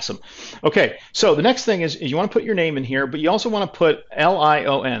 It's awesome. Okay, so the next thing is you want to put your name in here, but you also want to put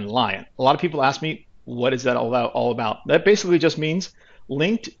LION, lion. A lot of people ask me, what is that all about? That basically just means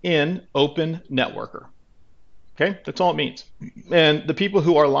LinkedIn Open Networker. Okay, that's all it means. And the people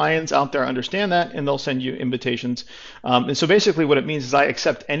who are lions out there understand that, and they'll send you invitations. And so basically what it means is I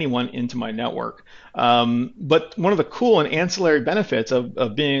accept anyone into my network. But one of the cool and ancillary benefits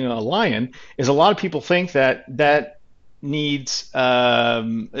of being a lion is a lot of people think that needs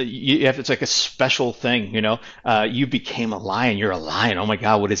it's like a special thing, you became a lion, you're a lion, oh my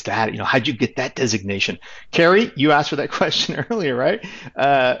god, what is that, how'd you get that designation? Carrie, you asked for that question earlier, right?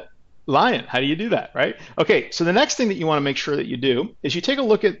 Lion, how do you do that, right? Okay, so the next thing that you want to make sure that you do is you take a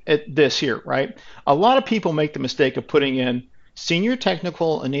look at this here, right? A lot of people make the mistake of putting in senior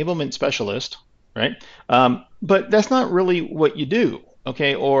technical enablement specialist, right? But that's not really what you do,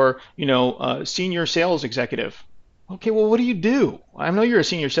 okay? Or senior sales executive. Okay, well, what do you do? I know you're a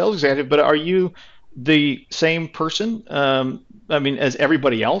senior sales executive, but are you the same person, as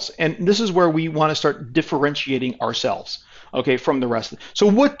everybody else? And this is where we want to start differentiating ourselves, okay, from the rest. So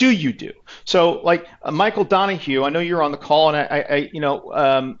what do you do? So like Michael Donahue, I know you're on the call, and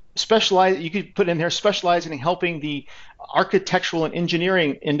I specialize, you could put in there, specializing in helping the architectural and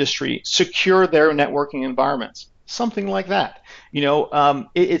engineering industry secure their networking environments, something like that.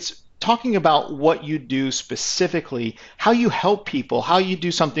 It's talking about what you do specifically, how you help people, how you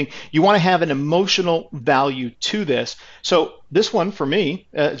do something. You want to have an emotional value to this. So this one for me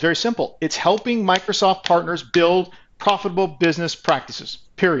is very simple. It's helping Microsoft partners build profitable business practices,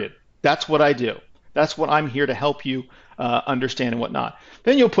 period. That's what I do. That's what I'm here to help you understand and whatnot.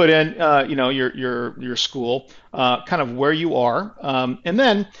 Then you'll put in your school, kind of where you are, and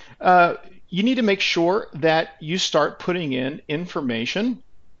then you need to make sure that you start putting in information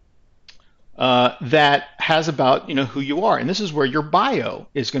that has about who you are, and this is where your bio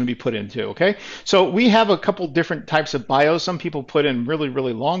is going to be put into. Okay, so we have a couple different types of bios. Some people put in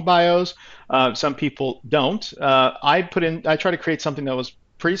really long bios. Some people don't. I try to create something that was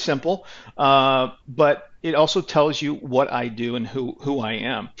pretty simple, but it also tells you what I do and who I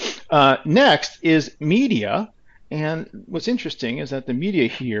am. Next is media, and what's interesting is that the media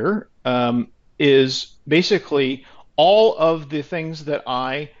here is basically all of the things that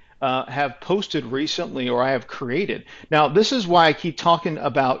I have posted recently or I have created. Now, this is why I keep talking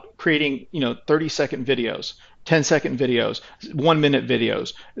about creating, 30-second videos, 10-second videos, 1-minute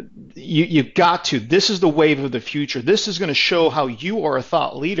videos. You've got to. This is the wave of the future. This is going to show how you are a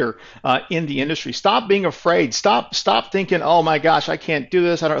thought leader in the industry. Stop being afraid. Stop thinking, oh my gosh, I can't do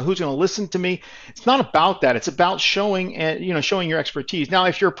this. I don't know who's going to listen to me. It's not about that. It's about showing showing your expertise. Now,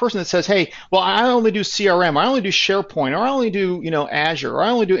 if you're a person that says, hey, well, I only do CRM, or I only do SharePoint, or I only do Azure, or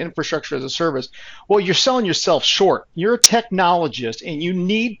I only do infrastructure as a service, well, you're selling yourself short. You're a technologist, and you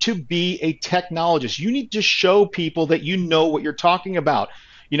need to be a technologist. You need to show people that you know what you're talking about.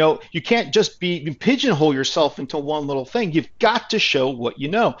 You can't just pigeonhole yourself into one little thing. You've got to show what you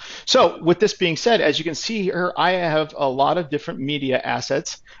know. So with this being said, as you can see here, I have a lot of different media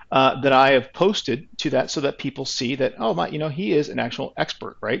assets that I have posted to that so that people see that, oh my, he is an actual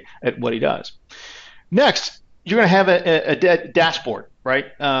expert, right, at what he does. Next, you're going to have a dashboard. right?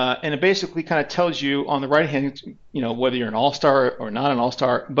 And it basically kind of tells you on the right hand, whether you're an all-star or not an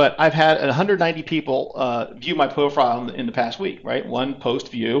all-star. But I've had 190 people view my profile in the past week, right? One post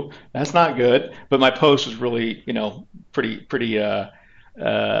view. That's not good, but my post was really, pretty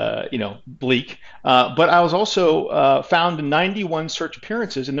bleak. But I was also found 91 search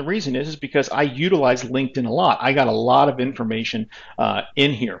appearances, and the reason is because I utilize LinkedIn a lot. I got a lot of information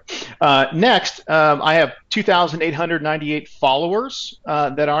in here. Next, I have 2,898 followers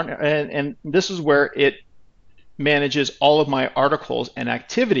that aren't, and this is where it manages all of my articles and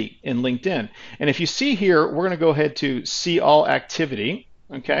activity in LinkedIn. And if you see here, we're going to go ahead to see all activity,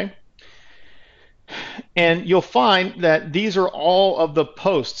 okay? And you'll find that these are all of the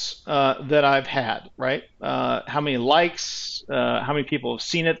posts that I've had, right? How many likes, how many people have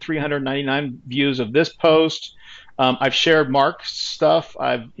seen it, 399 views of this post. I've shared Mark's stuff.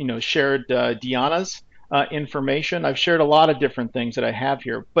 I've shared Deanna's information. I've shared a lot of different things that I have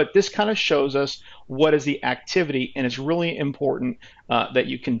here. But this kind of shows us what is the activity, and it's really important that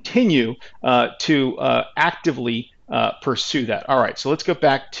you continue to actively pursue that. All right, so let's go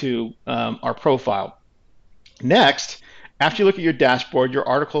back to our profile. Next, after you look at your dashboard, your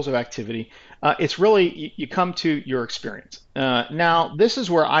articles of activity, it's really, you come to your experience. Now, this is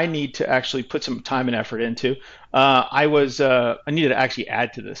where I need to actually put some time and effort into. I needed to actually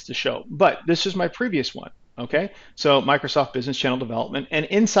add to this to show, but this is my previous one, okay? So Microsoft Business Channel Development, and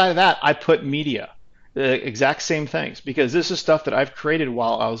inside of that, I put media, the exact same things, because this is stuff that I've created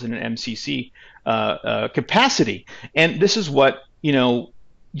while I was in an MCC capacity, and this is what,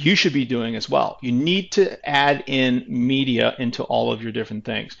 you should be doing as well. You need to add in media into all of your different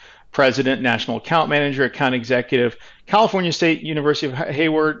things. President, National Account Manager, Account Executive, California State University of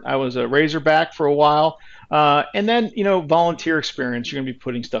Hayward. I was a Razorback for a while. And then, volunteer experience, you're going to be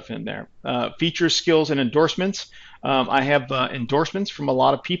putting stuff in there. Features, skills, and endorsements. I have endorsements from a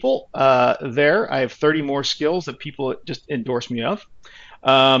lot of people there. I have 30 more skills that people just endorse me of.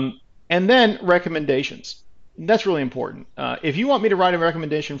 And then recommendations. That's really important. If you want me to write a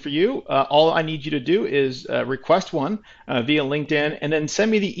recommendation for you, all I need you to do is request one via LinkedIn, and then send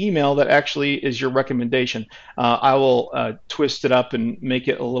me the email that actually is your recommendation. I will twist it up and make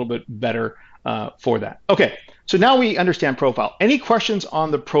it a little bit better for that. Okay, so now we understand profile. Any questions on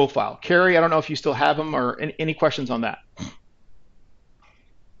the profile? Carrie, I don't know if you still have them, or any questions on that?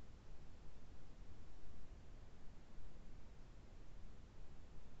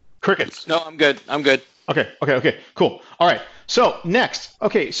 Crickets. No, I'm good. I'm good. Okay, cool. All right. So next,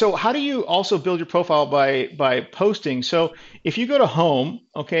 okay, so how do you also build your profile by posting? So if you go to home,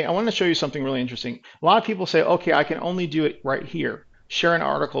 okay, I want to show you something really interesting. A lot of people say, okay, I can only do it right here. Share an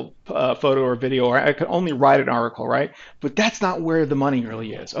article, photo or video, or I can only write an article, right? But that's not where the money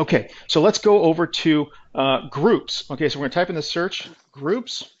really is. Okay, so let's go over to groups. Okay, so we're going to type in the search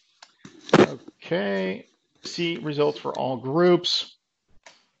groups. Okay, see results for all groups.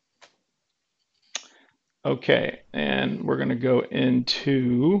 Okay, and we're going to go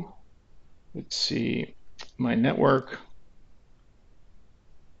into, let's see, my network.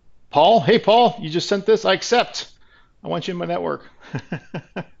 Paul, hey Paul, you just sent this. I accept. I want you in my network.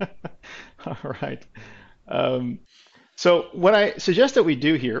 All right. So what I suggest that we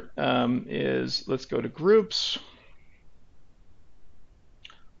do here is let's go to groups.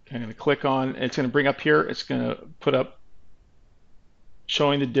 I'm going to click on, it's going to bring up here, it's going to put up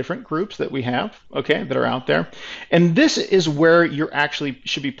showing the different groups that we have, okay, that are out there. And this is where you're actually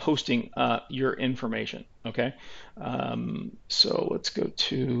should be posting your information, okay? So let's go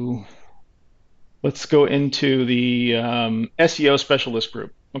into the SEO specialist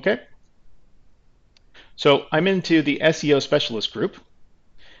group, okay? So I'm into the SEO specialist group,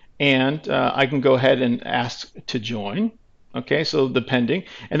 and I can go ahead and ask to join. Okay, so the pending,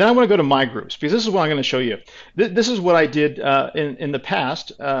 and then I want to go to my groups, because this is what I'm going to show you. This is what I did in the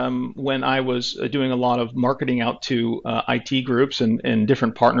past when I was doing a lot of marketing out to IT groups and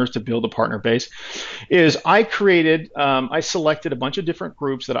different partners to build a partner base. Is I selected a bunch of different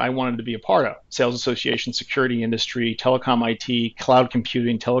groups that I wanted to be a part of: sales association, security industry, telecom IT, cloud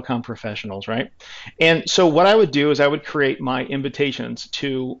computing, telecom professionals, right? And so what I would do is I would create my invitations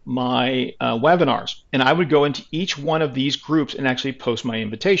to my webinars, and I would go into each one of these groups and actually post my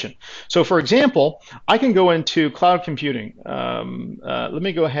invitation. So for example, I can go into cloud computing. Let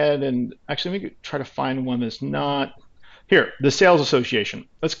me go ahead and actually let me try to find one that's not here, the sales association.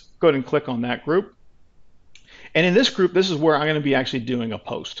 Let's go ahead and click on that group. And in this group, this is where I'm going to be actually doing a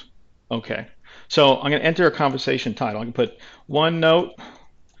post. Okay, so I'm going to enter a conversation title. I can put one note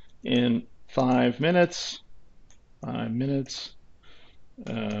in 5 minutes, 5 minutes,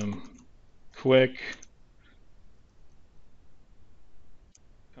 quick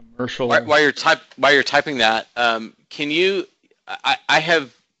Commercial. While you're typing that, can you? I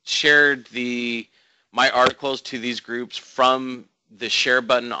have shared my articles to these groups from the share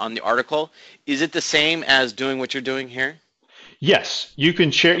button on the article. Is it the same as doing what you're doing here? Yes, you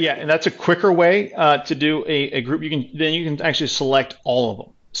can share. Yeah, and that's a quicker way to do a group. You can actually select all of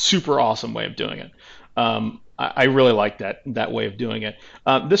them. Super awesome way of doing it. I really like that way of doing it.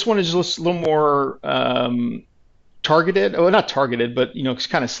 This one is just a little more targeted. Well, not targeted, but it's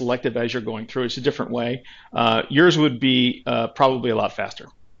kind of selective as you're going through. It's a different way. Yours would be probably a lot faster.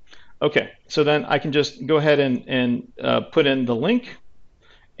 Okay, so then I can just go ahead and put in the link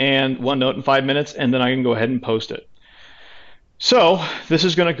and OneNote in 5 minutes, and then I can go ahead and post it. So this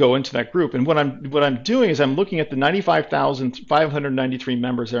is going to go into that group, and what I'm doing is I'm looking at the 95,593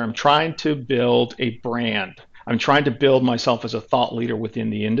 members there. I'm trying to build a brand. I'm trying to build myself as a thought leader within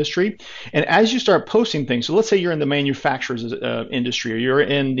the industry. And as you start posting things, so let's say you're in the manufacturers industry, or you're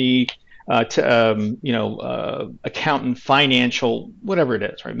in the accountant, financial, whatever it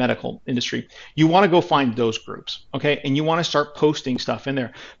is, right? Medical industry. You want to go find those groups, okay? And you want to start posting stuff in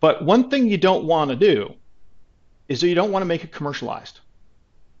there. But one thing you don't want to do is that you don't want to make it commercialized.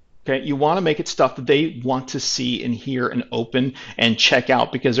 Okay, you want to make it stuff that they want to see and hear and open and check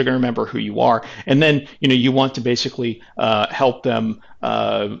out, because they're going to remember who you are. And then you want to basically help them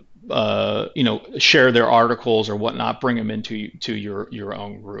share their articles or whatnot, bring them into your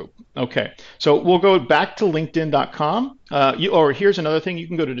own group. Okay, so we'll go back to LinkedIn.com. Or here's another thing: you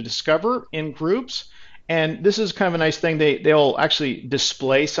can go to Discover in Groups. And this is kind of a nice thing. They'll actually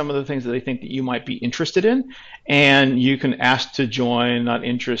display some of the things that they think that you might be interested in, and you can ask to join, not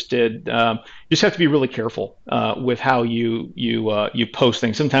interested. You just have to be really careful with how you post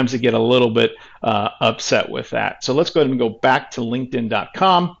things. Sometimes they get a little bit upset with that. So let's go ahead and go back to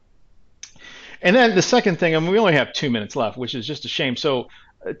LinkedIn.com. And then the second thing, and we only have 2 minutes left, which is just a shame. So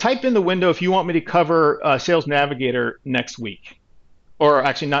type in the window if you want me to cover Sales Navigator next week, or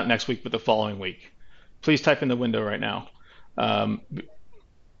actually not next week, but the following week. Please type in the window right now.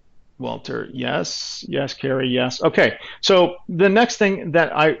 Walter, yes. Yes, Carrie, yes. Okay, so the next thing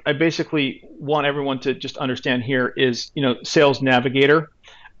that I basically want everyone to just understand here is, Sales Navigator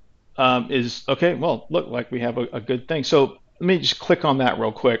is, okay, well, look like we have a good thing. So let me just click on that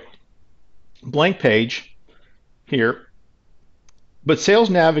real quick. Blank page here. But Sales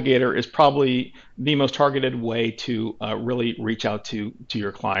Navigator is probably the most targeted way to really reach out to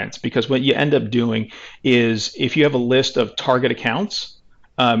your clients, because what you end up doing is, if you have a list of target accounts,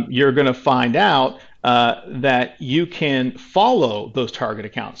 you're going to find out that you can follow those target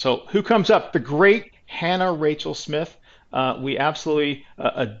accounts. So who comes up? The great Hannah Rachel Smith. We absolutely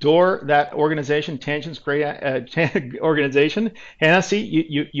adore that organization. Tangent's great organization. Hannah,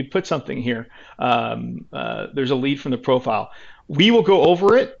 see, you put something here. There's a lead from the profile. We will go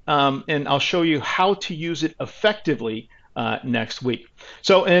over it, and I'll show you how to use it effectively next week.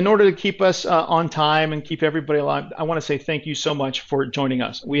 So in order to keep us on time and keep everybody alive, I want to say thank you so much for joining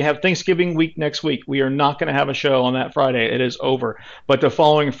us. We have Thanksgiving week next week. We are not going to have a show on that Friday. It is over. But the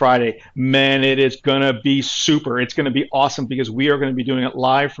following Friday, man, it is going to be super. It's going to be awesome, because we are going to be doing it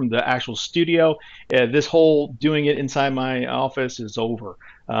live from the actual studio. This whole doing it inside my office is over.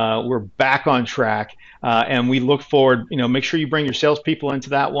 We're back on track, and we look forward. Make sure you bring your salespeople into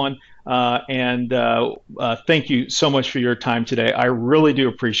that one. Thank you so much for your time today. I really do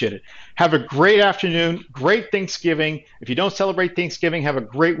appreciate it. Have a great afternoon, great Thanksgiving. If you don't celebrate Thanksgiving, have a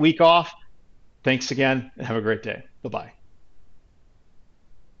great week off. Thanks again, and have a great day. Bye-bye.